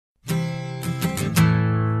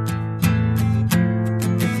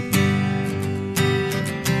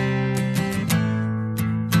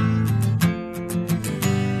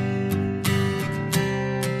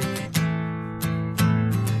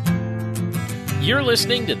You're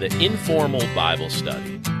listening to the Informal Bible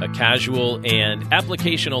Study, a casual and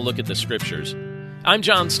applicational look at the Scriptures. I'm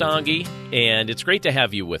John Stange, and it's great to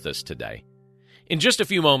have you with us today. In just a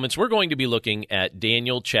few moments, we're going to be looking at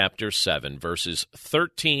Daniel chapter 7, verses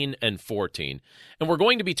 13 and 14, and we're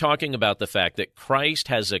going to be talking about the fact that Christ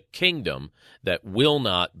has a kingdom that will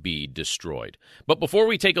not be destroyed. But before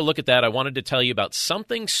we take a look at that, I wanted to tell you about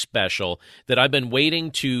something special that I've been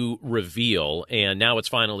waiting to reveal, and now it's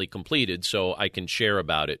finally completed, so I can share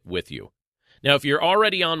about it with you. Now, if you're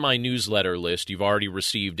already on my newsletter list, you've already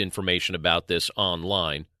received information about this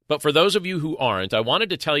online. But for those of you who aren't, I wanted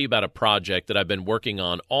to tell you about a project that I've been working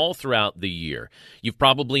on all throughout the year. You've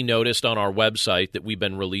probably noticed on our website that we've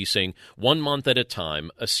been releasing 1 month at a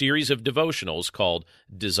time a series of devotionals called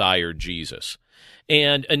Desire Jesus.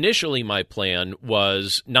 And initially my plan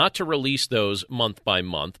was not to release those month by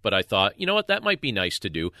month, but I thought, you know what, that might be nice to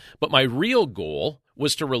do. But my real goal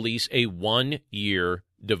was to release a 1-year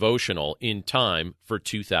devotional in time for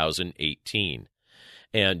 2018.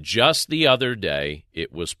 And just the other day,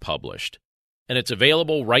 it was published. And it's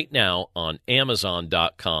available right now on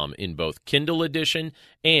Amazon.com in both Kindle edition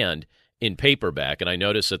and in paperback. And I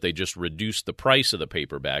noticed that they just reduced the price of the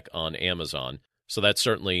paperback on Amazon, so that's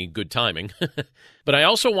certainly good timing. But I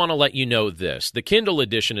also want to let you know this. The Kindle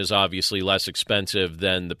edition is obviously less expensive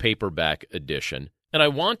than the paperback edition. And I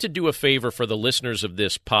want to do a favor for the listeners of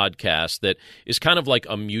this podcast that is kind of like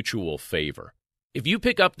a mutual favor. If you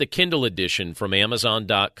pick up the Kindle edition from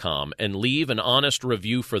Amazon.com and leave an honest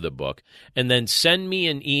review for the book, and then send me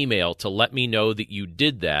an email to let me know that you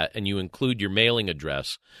did that and you include your mailing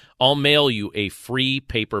address, I'll mail you a free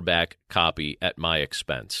paperback copy at my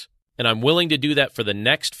expense. And I'm willing to do that for the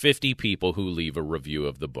next 50 people who leave a review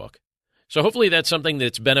of the book. So hopefully that's something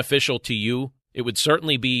that's beneficial to you. It would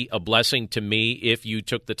certainly be a blessing to me if you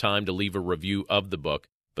took the time to leave a review of the book.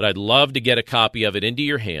 But I'd love to get a copy of it into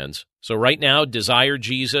your hands. So right now, Desire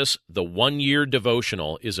Jesus, the 1-year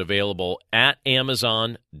devotional, is available at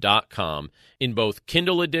Amazon.com in both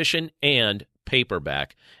Kindle edition and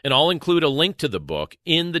paperback. And I'll include a link to the book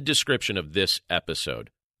in the description of this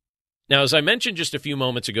episode. Now, as I mentioned just a few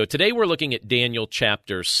moments ago, today we're looking at Daniel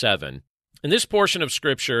chapter 7. And this portion of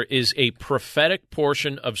Scripture is a prophetic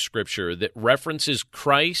portion of Scripture that references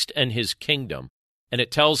Christ and his kingdom. And it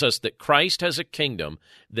tells us that Christ has a kingdom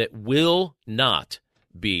that will not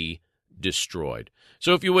be destroyed.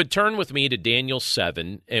 So if you would turn with me to Daniel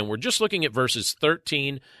 7, and we're just looking at verses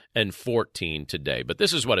 13 and 14 today. But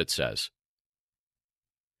this is what it says.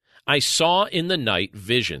 I saw in the night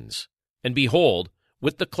visions, and behold,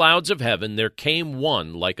 with the clouds of heaven there came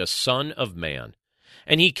one like a son of man.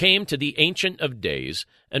 And he came to the Ancient of Days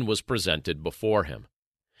and was presented before him.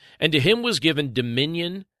 And to him was given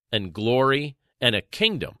dominion and glory and a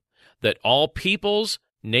kingdom, that all peoples,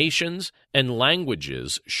 nations, and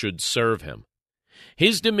languages should serve him.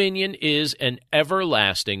 His dominion is an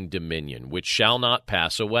everlasting dominion, which shall not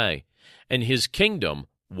pass away, and his kingdom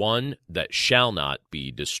one that shall not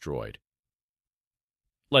be destroyed.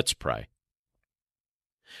 Let's pray.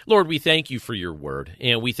 Lord, we thank you for your word,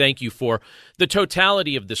 and we thank you for the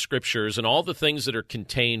totality of the Scriptures and all the things that are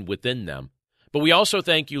contained within them. But we also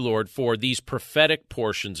thank you, Lord, for these prophetic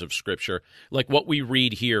portions of Scripture, like what we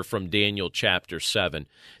read here from Daniel chapter 7,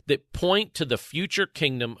 that point to the future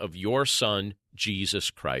kingdom of your Son, Jesus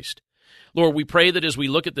Christ. Lord, we pray that as we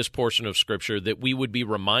look at this portion of Scripture, that we would be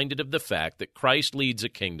reminded of the fact that Christ leads a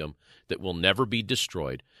kingdom that will never be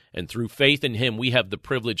destroyed, and through faith in him, we have the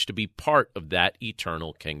privilege to be part of that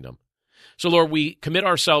eternal kingdom. So, Lord, we commit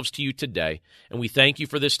ourselves to you today, and we thank you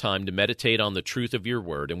for this time to meditate on the truth of your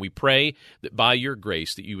word, and we pray that by your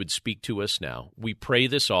grace that you would speak to us now. We pray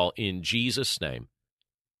this all in Jesus' name.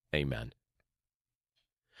 Amen.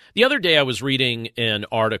 The other day I was reading an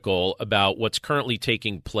article about what's currently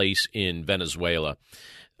taking place in Venezuela.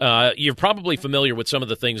 You're probably familiar with some of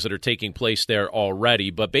the things that are taking place there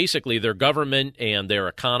already, but basically their government and their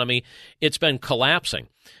economy, it's been collapsing.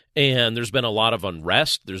 And there's been a lot of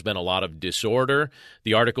unrest. There's been a lot of disorder.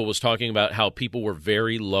 The article was talking about how people were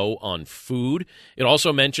very low on food. It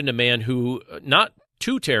also mentioned a man who, not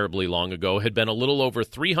too terribly long ago, had been a little over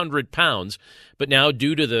 300 pounds, but now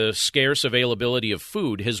due to the scarce availability of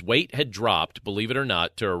food, his weight had dropped, believe it or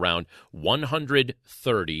not, to around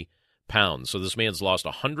 130 pounds. So this man's lost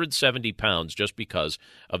 170 pounds just because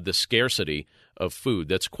of the scarcity of food.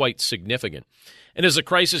 That's quite significant. And as the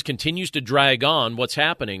crisis continues to drag on, what's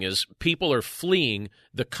happening is people are fleeing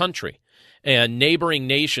the country. And neighboring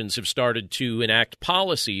nations have started to enact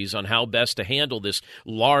policies on how best to handle this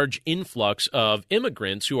large influx of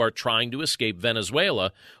immigrants who are trying to escape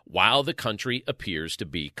Venezuela while the country appears to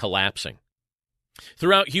be collapsing.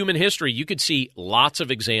 Throughout human history, you could see lots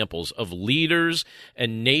of examples of leaders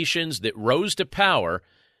and nations that rose to power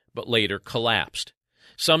but later collapsed.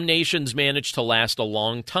 Some nations managed to last a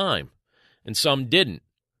long time, and some didn't.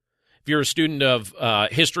 If you're a student of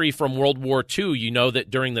history from World War II, you know that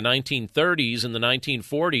during the 1930s and the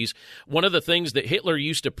 1940s, one of the things that Hitler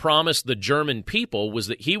used to promise the German people was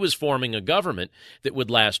that he was forming a government that would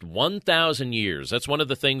last 1,000 years. That's one of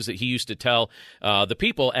the things that he used to tell the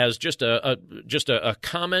people as just a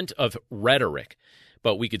comment of rhetoric.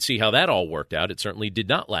 But we could see how that all worked out. It certainly did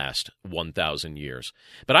not last 1,000 years.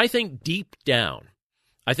 But I think deep down,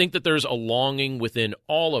 I think that there's a longing within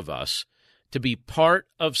all of us to be part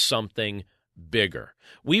of something bigger.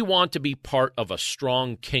 We want to be part of a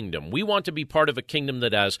strong kingdom. We want to be part of a kingdom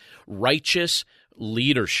that has righteous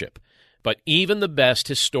leadership. But even the best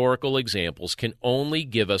historical examples can only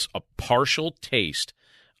give us a partial taste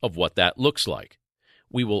of what that looks like.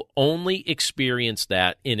 We will only experience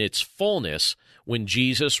that in its fullness when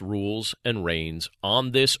Jesus rules and reigns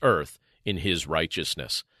on this earth in his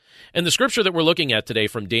righteousness. And the scripture that we're looking at today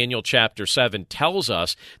from Daniel chapter 7 tells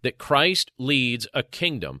us that Christ leads a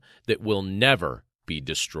kingdom that will never be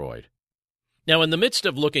destroyed. Now, in the midst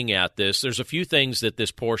of looking at this, there's a few things that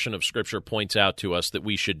this portion of Scripture points out to us that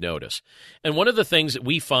we should notice. And one of the things that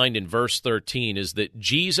we find in verse 13 is that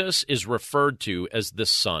Jesus is referred to as the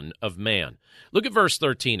Son of Man. Look at verse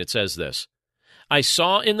 13. It says this, "I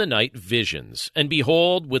saw in the night visions, and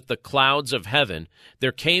behold, with the clouds of heaven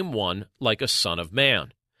there came one like a son of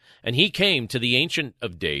man. And he came to the Ancient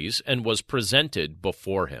of Days and was presented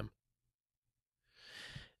before him."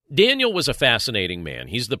 Daniel was a fascinating man.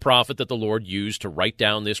 He's the prophet that the Lord used to write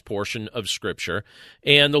down this portion of Scripture,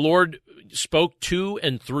 and the Lord spoke to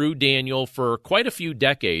and through Daniel for quite a few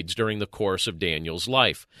decades during the course of Daniel's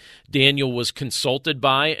life. Daniel was consulted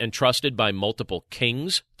by and trusted by multiple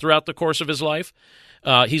kings throughout the course of his life.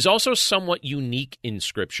 He's also somewhat unique in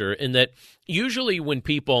Scripture in that usually when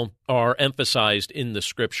people are emphasized in the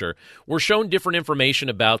Scripture, we're shown different information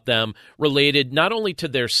about them related not only to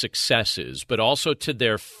their successes, but also to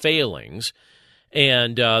their failings.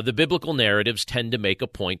 And the biblical narratives tend to make a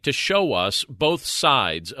point to show us both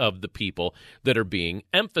sides of the people that are being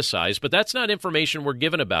emphasized. But that's not information we're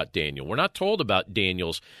given about Daniel. We're not told about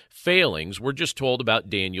Daniel's failings. We're just told about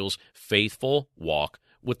Daniel's faithful walk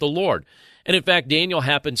with the Lord. And in fact, Daniel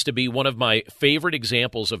happens to be one of my favorite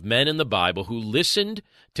examples of men in the Bible who listened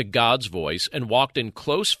to God's voice and walked in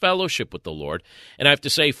close fellowship with the Lord. And I have to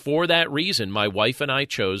say, for that reason, my wife and I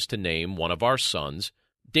chose to name one of our sons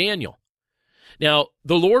Daniel. Now,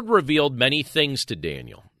 the Lord revealed many things to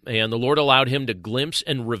Daniel, and the Lord allowed him to glimpse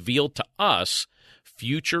and reveal to us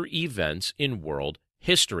future events in world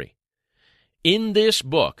history. In this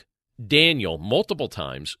book, Daniel multiple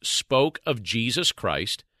times spoke of Jesus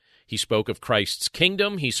Christ. He spoke of Christ's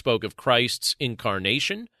kingdom. He spoke of Christ's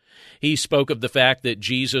incarnation. He spoke of the fact that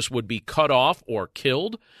Jesus would be cut off or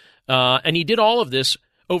killed. And he did all of this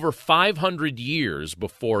over 500 years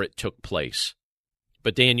before it took place.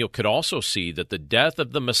 But Daniel could also see that the death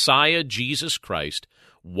of the Messiah, Jesus Christ,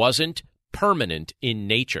 wasn't permanent in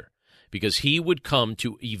nature, because he would come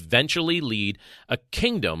to eventually lead a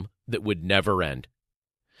kingdom that would never end.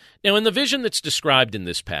 Now, in the vision that's described in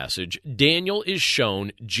this passage, Daniel is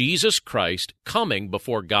shown Jesus Christ coming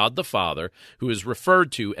before God the Father, who is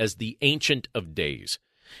referred to as the Ancient of Days.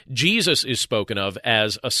 Jesus is spoken of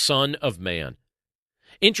as a Son of Man.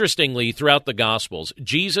 Interestingly, throughout the Gospels,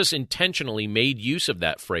 Jesus intentionally made use of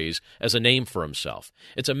that phrase as a name for himself.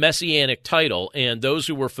 It's a messianic title, and those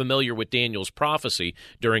who were familiar with Daniel's prophecy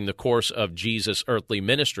during the course of Jesus' earthly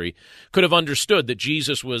ministry could have understood that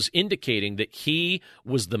Jesus was indicating that he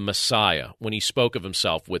was the Messiah when he spoke of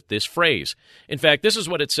himself with this phrase. In fact, this is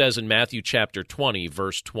what it says in Matthew chapter 20,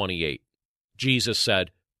 verse 28. Jesus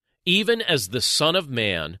said, "Even as the Son of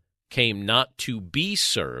Man came not to be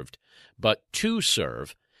served, but to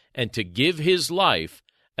serve, and to give his life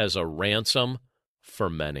as a ransom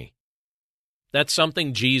for many." That's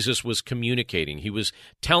something Jesus was communicating. He was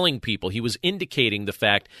telling people, he was indicating the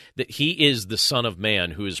fact that he is the Son of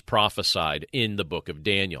Man who is prophesied in the book of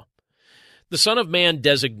Daniel. The Son of Man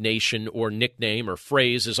designation or nickname or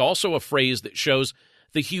phrase is also a phrase that shows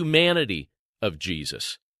the humanity of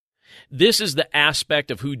Jesus. This is the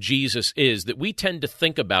aspect of who Jesus is that we tend to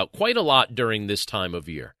think about quite a lot during this time of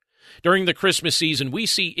year. During the Christmas season, we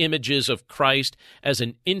see images of Christ as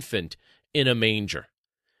an infant in a manger.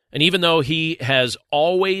 And even though he has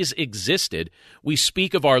always existed, we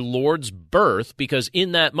speak of our Lord's birth because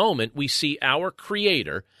in that moment we see our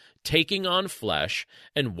Creator taking on flesh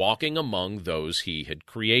and walking among those he had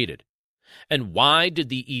created. And why did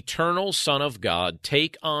the eternal Son of God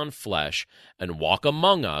take on flesh and walk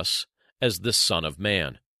among us as the Son of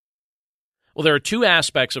Man? Well, there are two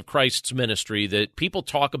aspects of Christ's ministry that people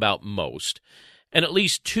talk about most, and at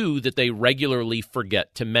least two that they regularly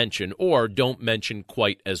forget to mention or don't mention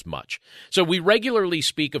quite as much. So we regularly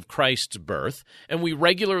speak of Christ's birth, and we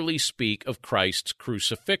regularly speak of Christ's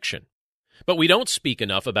crucifixion. But we don't speak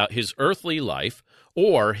enough about his earthly life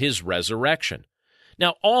or his resurrection.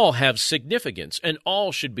 Now, all have significance, and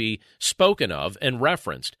all should be spoken of and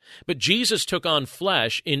referenced. But Jesus took on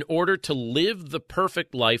flesh in order to live the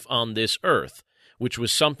perfect life on this earth, which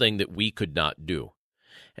was something that we could not do.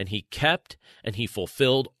 And he kept and he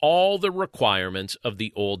fulfilled all the requirements of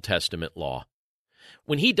the Old Testament law.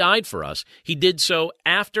 When he died for us, he did so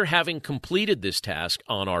after having completed this task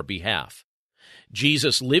on our behalf.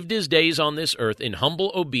 Jesus lived his days on this earth in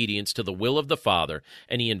humble obedience to the will of the Father,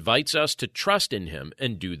 and he invites us to trust in him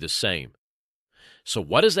and do the same. So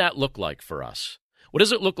what does that look like for us? What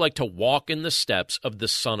does it look like to walk in the steps of the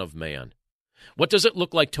Son of Man? What does it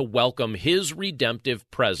look like to welcome his redemptive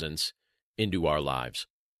presence into our lives?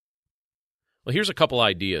 Well, here's a couple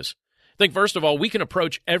ideas. I think, first of all, we can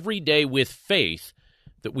approach every day with faith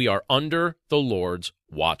that we are under the Lord's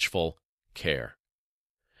watchful care.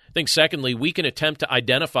 I think, secondly, we can attempt to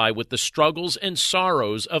identify with the struggles and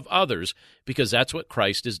sorrows of others because that's what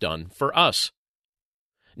Christ has done for us.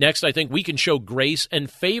 Next, I think we can show grace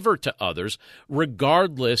and favor to others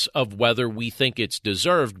regardless of whether we think it's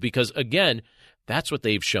deserved because, again, that's what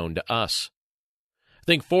they've shown to us. I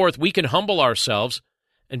think, fourth, we can humble ourselves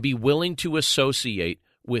and be willing to associate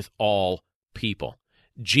with all people.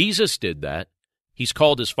 Jesus did that. He's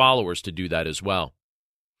called his followers to do that as well.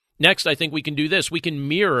 Next, I think we can do this. We can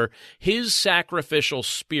mirror his sacrificial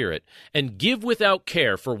spirit and give without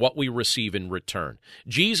care for what we receive in return.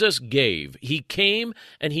 Jesus gave. He came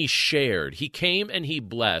and he shared. He came and he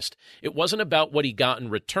blessed. It wasn't about what he got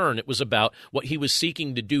in return. It was about what he was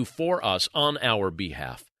seeking to do for us on our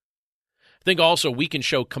behalf. I think also we can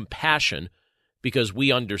show compassion because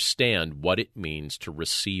we understand what it means to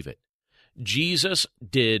receive it. Jesus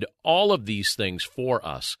did all of these things for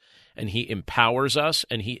us, and he empowers us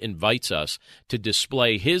and he invites us to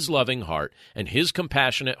display his loving heart and his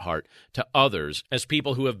compassionate heart to others as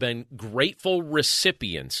people who have been grateful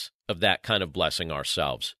recipients of that kind of blessing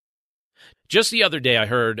ourselves. Just the other day, I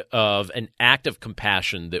heard of an act of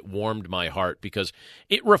compassion that warmed my heart because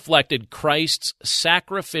it reflected Christ's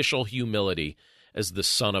sacrificial humility as the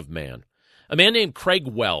Son of Man. A man named Craig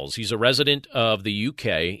Wells, he's a resident of the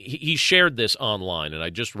UK, he shared this online, and I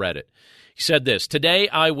just read it. He said this, "Today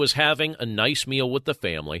I was having a nice meal with the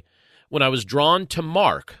family when I was drawn to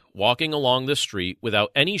Mark walking along the street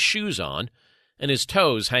without any shoes on and his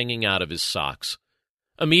toes hanging out of his socks.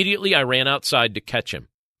 Immediately I ran outside to catch him.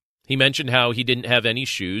 He mentioned how he didn't have any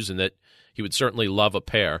shoes and that he would certainly love a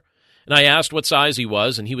pair. And I asked what size he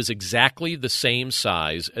was, and he was exactly the same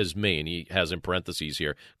size as me." And he has in parentheses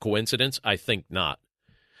here, "Coincidence? I think not."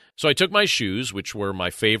 So I took my shoes, which were my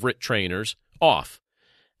favorite trainers, off,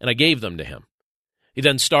 and I gave them to him. He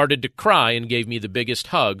then started to cry and gave me the biggest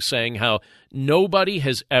hug, saying how nobody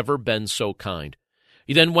has ever been so kind.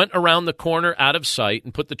 He then went around the corner out of sight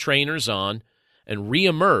and put the trainers on and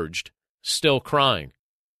reemerged, still crying.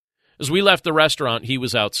 As we left the restaurant, he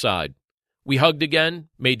was outside. We hugged again,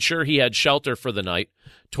 made sure he had shelter for the night,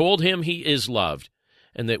 told him he is loved,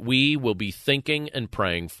 and that we will be thinking and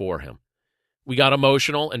praying for him. We got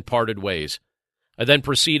emotional and parted ways. I then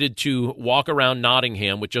proceeded to walk around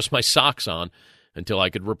Nottingham with just my socks on until I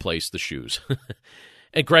could replace the shoes.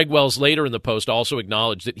 And Craig Wells later in the post also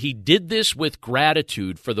acknowledged that he did this with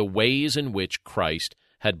gratitude for the ways in which Christ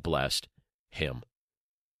had blessed him.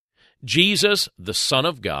 Jesus, the Son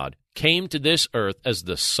of God, came to this earth as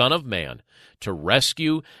the Son of Man to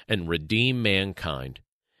rescue and redeem mankind,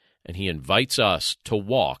 and he invites us to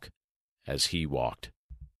walk as he walked.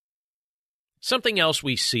 Something else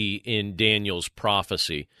we see in Daniel's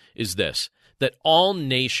prophecy is this, that all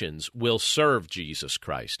nations will serve Jesus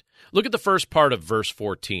Christ. Look at the first part of verse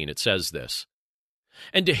 14. It says this,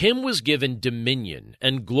 "And to him was given dominion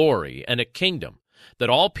and glory and a kingdom, that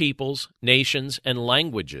all peoples, nations, and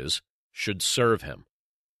languages should serve him."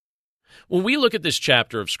 When we look at this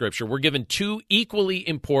chapter of Scripture, we're given two equally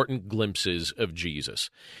important glimpses of Jesus.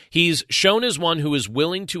 He's shown as one who is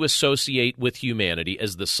willing to associate with humanity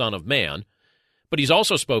as the Son of Man, but he's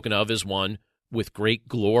also spoken of as one with great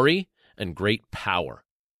glory and great power.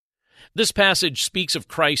 This passage speaks of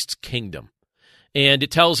Christ's kingdom, and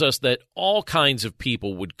it tells us that all kinds of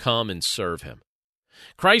people would come and serve him.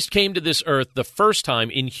 Christ came to this earth the first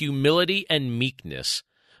time in humility and meekness,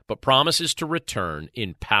 but promises to return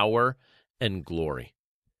in power and glory.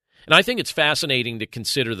 And I think it's fascinating to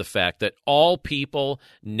consider the fact that all people,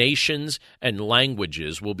 nations, and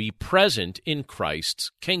languages will be present in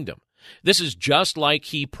Christ's kingdom. This is just like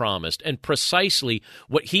he promised and precisely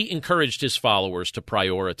what he encouraged his followers to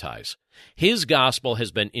prioritize. His gospel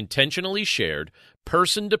has been intentionally shared,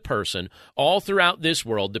 person to person, all throughout this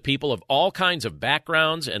world to people of all kinds of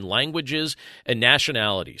backgrounds and languages and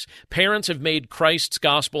nationalities. Parents have made Christ's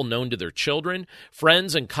gospel known to their children.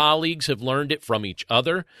 Friends and colleagues have learned it from each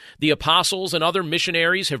other. The apostles and other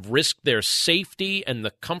missionaries have risked their safety and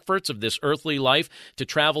the comforts of this earthly life to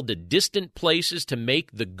travel to distant places to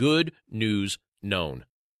make the good news known.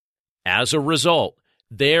 As a result,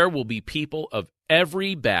 there will be people of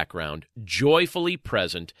every background joyfully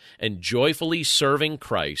present and joyfully serving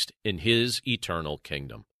Christ in his eternal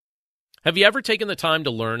kingdom. Have you ever taken the time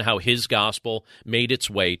to learn how his gospel made its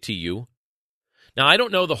way to you? Now, I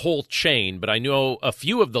don't know the whole chain, but I know a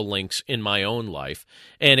few of the links in my own life,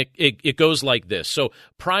 and it goes like this. So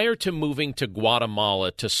prior to moving to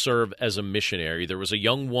Guatemala to serve as a missionary, there was a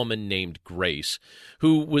young woman named Grace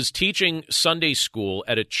who was teaching Sunday school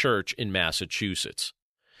at a church in Massachusetts.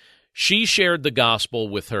 She shared the gospel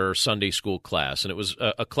with her Sunday school class, and it was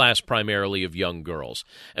a class primarily of young girls.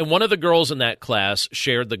 And one of the girls in that class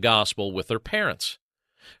shared the gospel with her parents.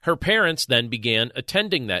 Her parents then began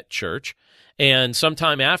attending that church, and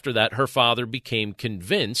sometime after that, her father became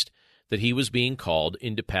convinced that he was being called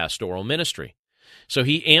into pastoral ministry. So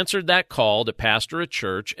he answered that call to pastor a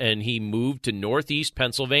church, and he moved to Northeast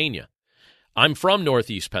Pennsylvania. I'm from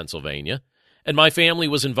Northeast Pennsylvania, and my family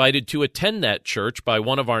was invited to attend that church by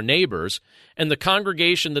one of our neighbors, and the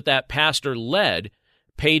congregation that pastor led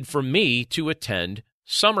paid for me to attend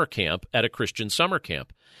summer camp at a Christian summer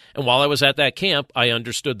camp. And while I was at that camp, I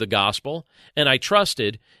understood the gospel, and I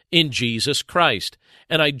trusted in Jesus Christ.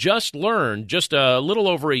 And I just learned, just a little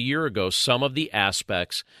over a year ago, some of the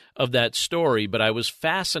aspects of that story, but I was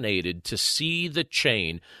fascinated to see the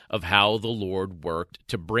chain of how the Lord worked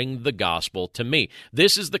to bring the gospel to me.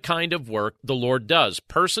 This is the kind of work the Lord does,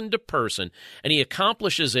 person to person, and he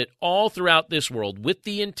accomplishes it all throughout this world with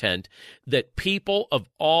the intent that people of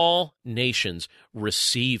all nations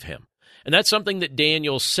receive him. And that's something that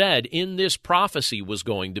Daniel said in this prophecy was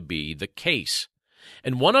going to be the case.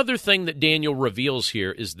 And one other thing that Daniel reveals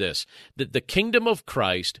here is this, that the kingdom of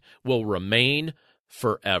Christ will remain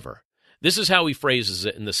forever. This is how he phrases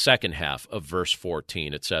it in the second half of verse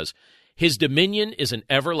 14. It says, "His dominion is an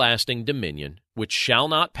everlasting dominion, which shall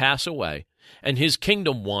not pass away, and his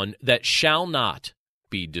kingdom one that shall not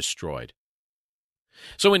be destroyed."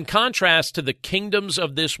 So in contrast to the kingdoms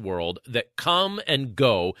of this world that come and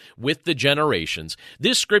go with the generations,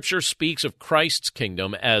 this scripture speaks of Christ's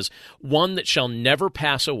kingdom as one that shall never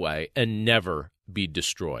pass away and never be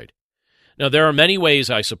destroyed. Now, there are many ways,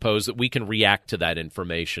 I suppose, that we can react to that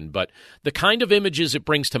information, but the kind of images it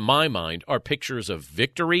brings to my mind are pictures of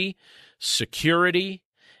victory, security,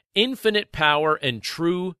 infinite power, and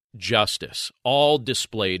true justice, all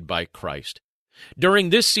displayed by Christ. During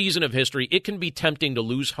this season of history, it can be tempting to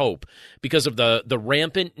lose hope because of the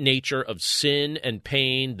rampant nature of sin and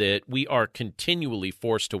pain that we are continually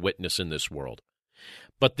forced to witness in this world.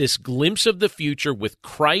 But this glimpse of the future with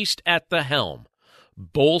Christ at the helm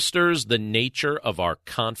bolsters the nature of our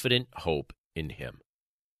confident hope in him.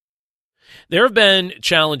 There have been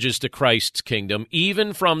challenges to Christ's kingdom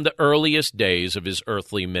even from the earliest days of his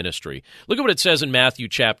earthly ministry. Look at what it says in Matthew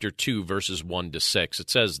chapter 2, verses 1 to 6. It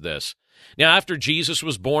says this, "Now after Jesus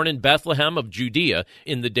was born in Bethlehem of Judea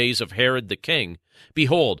in the days of Herod the king,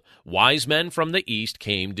 behold, wise men from the east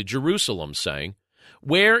came to Jerusalem, saying,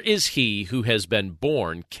 'Where is he who has been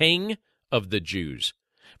born King of the Jews?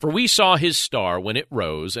 For we saw his star when it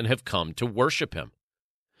rose and have come to worship him.'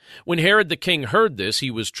 When Herod the king heard this,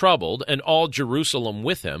 he was troubled, and all Jerusalem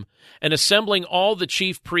with him, and assembling all the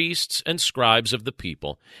chief priests and scribes of the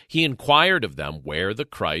people, he inquired of them where the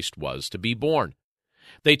Christ was to be born.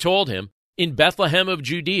 They told him, 'In Bethlehem of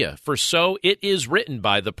Judea, for so it is written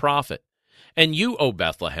by the prophet. And you, O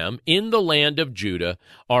Bethlehem, in the land of Judah,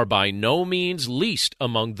 are by no means least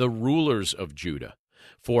among the rulers of Judah.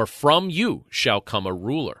 For from you shall come a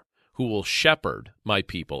ruler who will shepherd my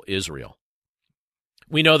people Israel.'"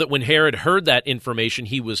 We know that when Herod heard that information,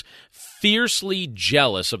 he was fiercely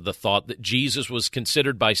jealous of the thought that Jesus was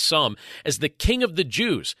considered by some as the king of the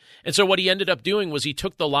Jews. And so what he ended up doing was he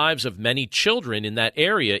took the lives of many children in that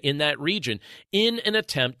area, in that region, in an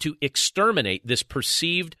attempt to exterminate this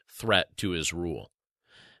perceived threat to his rule.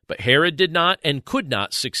 But Herod did not and could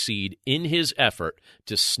not succeed in his effort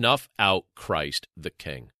to snuff out Christ the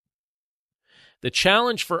King. The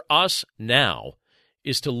challenge for us now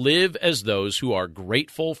is to live as those who are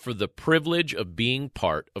grateful for the privilege of being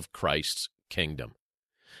part of Christ's kingdom.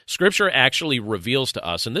 Scripture actually reveals to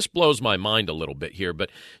us, and this blows my mind a little bit here, but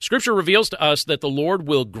Scripture reveals to us that the Lord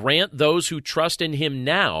will grant those who trust in Him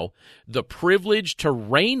now the privilege to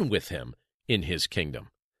reign with Him in His kingdom.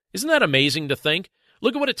 Isn't that amazing to think?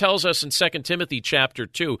 Look at what it tells us in 2 Timothy chapter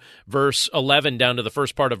 2, verse 11 down to the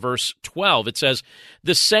first part of verse 12. It says,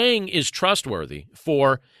 "The saying is trustworthy,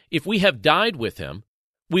 for if we have died with Him,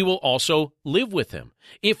 we will also live with Him.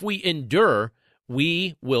 If we endure,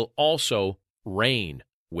 we will also reign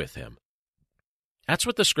with Him." That's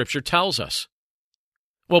what the Scripture tells us.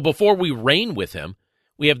 Well, before we reign with Him,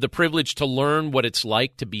 we have the privilege to learn what it's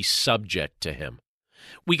like to be subject to Him.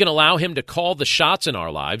 We can allow Him to call the shots in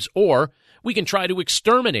our lives, or we can try to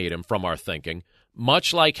exterminate Him from our thinking,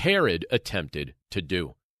 much like Herod attempted to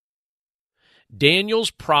do. Daniel's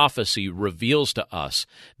prophecy reveals to us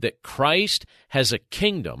that Christ has a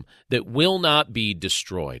kingdom that will not be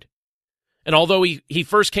destroyed. And although he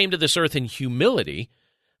first came to this earth in humility,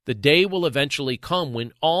 the day will eventually come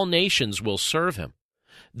when all nations will serve Him.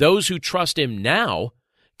 Those who trust Him now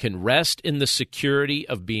can rest in the security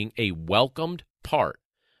of being a welcomed part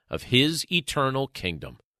of His eternal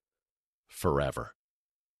kingdom forever.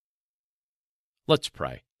 Let's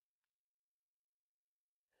pray.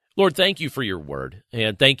 Lord, thank You for Your word,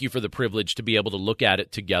 and thank You for the privilege to be able to look at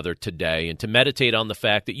it together today and to meditate on the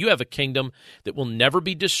fact that You have a kingdom that will never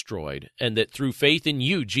be destroyed, and that through faith in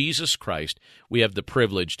You, Jesus Christ, we have the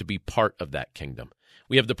privilege to be part of that kingdom.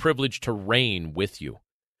 We have the privilege to reign with You.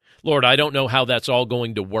 Lord, I don't know how that's all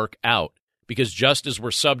going to work out, because just as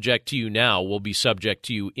we're subject to You now, we'll be subject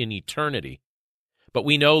to You in eternity. But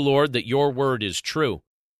we know, Lord, that Your word is true.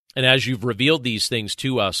 And as You've revealed these things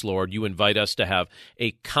to us, Lord, You invite us to have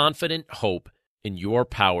a confident hope in Your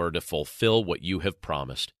power to fulfill what You have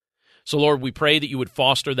promised. So, Lord, we pray that You would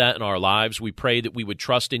foster that in our lives. We pray that we would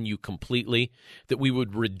trust in You completely, that we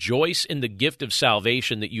would rejoice in the gift of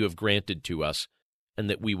salvation that You have granted to us, and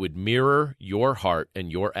that we would mirror Your heart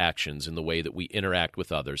and Your actions in the way that we interact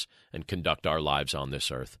with others and conduct our lives on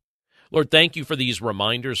this earth. Lord, thank You for these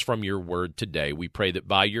reminders from Your word today. We pray that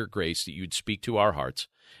by Your grace that You'd speak to our hearts.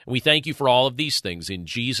 And we thank You for all of these things in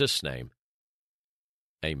Jesus' name.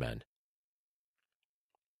 Amen.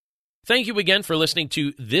 Thank you again for listening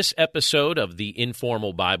to this episode of the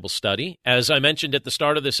Informal Bible Study. As I mentioned at the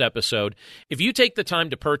start of this episode, if you take the time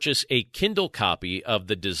to purchase a Kindle copy of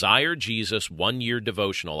the Desire Jesus 1-Year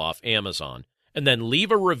Devotional off Amazon, and then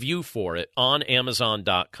leave a review for it on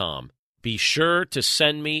Amazon.com, be sure to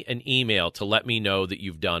send me an email to let me know that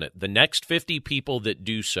you've done it. The next 50 people that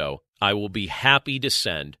do so, I will be happy to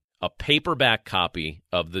send a paperback copy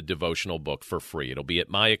of the devotional book for free. It'll be at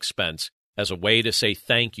my expense as a way to say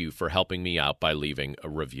thank you for helping me out by leaving a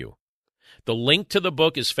review. The link to the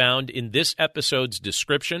book is found in this episode's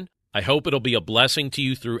description. I hope it'll be a blessing to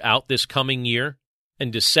you throughout this coming year.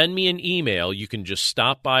 And to send me an email, you can just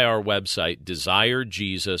stop by our website,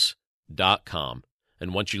 desirejesus.com.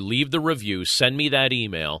 And once you leave the review, send me that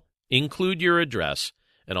email, include your address,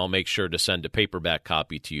 and I'll make sure to send a paperback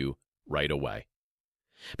copy to you right away.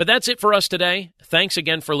 But that's it for us today. Thanks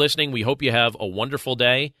again for listening. We hope you have a wonderful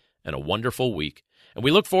day and a wonderful week. And we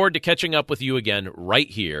look forward to catching up with you again right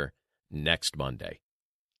here next Monday.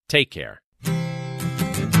 Take care.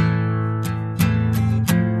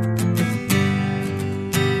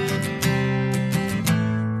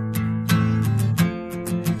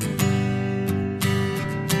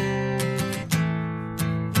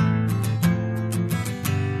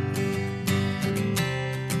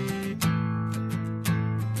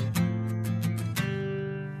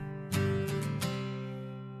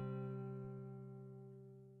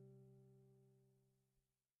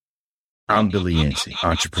 I'm Billy Yancey,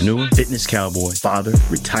 entrepreneur, fitness cowboy, father,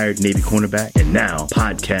 retired Navy cornerback, and now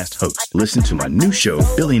podcast host. Listen to my new show,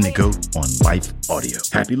 Billy and the Goat, on Life Audio.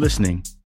 Happy listening.